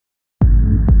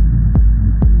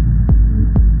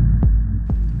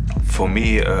For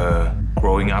me,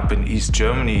 growing up in East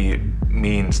Germany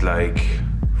means like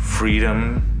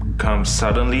freedom comes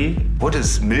suddenly. What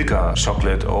is Milka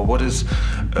chocolate, or what is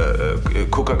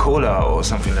Coca-Cola or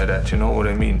something like that? You know what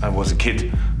I mean? I was a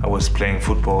kid. I was playing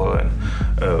football and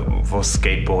was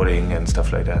skateboarding and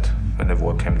stuff like that when the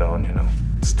war came down. You know,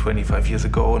 it's 25 years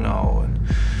ago now, and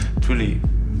it's really.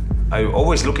 I'm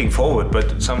always looking forward,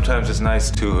 but sometimes it's nice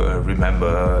to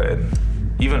remember, and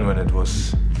even when it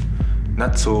was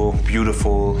not so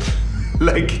beautiful,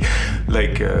 like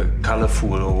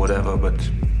colorful or whatever, but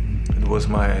it was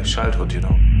my childhood, you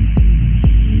know.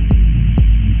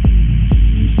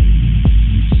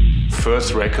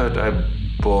 First record I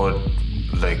bought,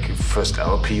 like first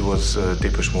LP was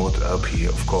Depeche Mode LP,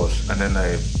 of course, and then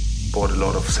I bought a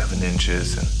lot of 7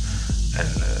 inches and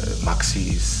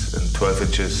maxis and 12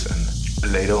 inches,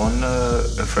 and later on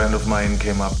a friend of mine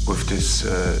came up with this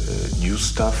new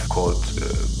stuff called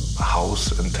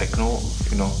house and techno,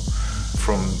 you know.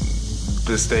 From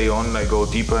this day on I go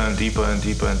deeper and deeper and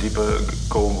deeper and deeper,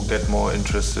 get more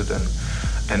interested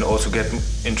and also get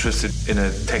interested in a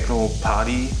techno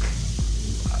party.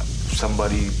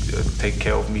 Somebody take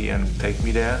care of me and take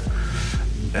me there.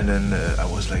 And then I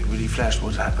was like really flashed,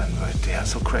 what happened? They are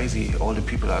so crazy, all the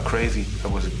people are crazy. I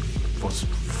was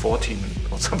 14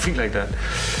 or something like that.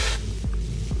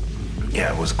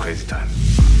 Yeah, it was a crazy time.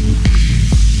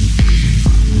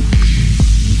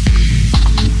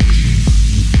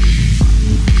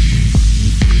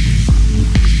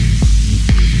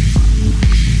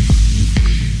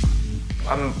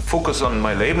 I'm focused on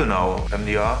my label now,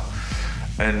 SWMEDiA,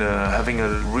 and having a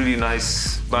really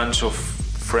nice bunch of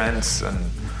friends and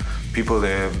people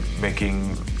there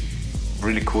making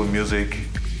really cool music.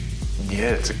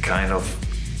 Yeah, it's a kind of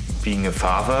being a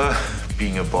father,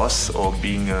 being a boss, or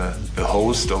being a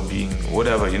host, or being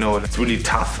whatever, you know. It's really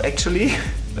tough actually,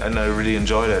 and I really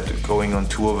enjoy that, going on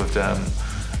tour with them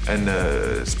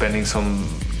and spending some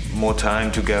more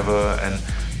time together and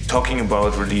talking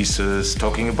about releases,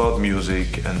 talking about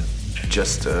music, and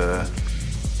just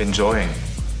enjoying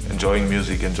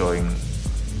music, enjoying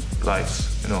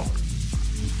lives, you know.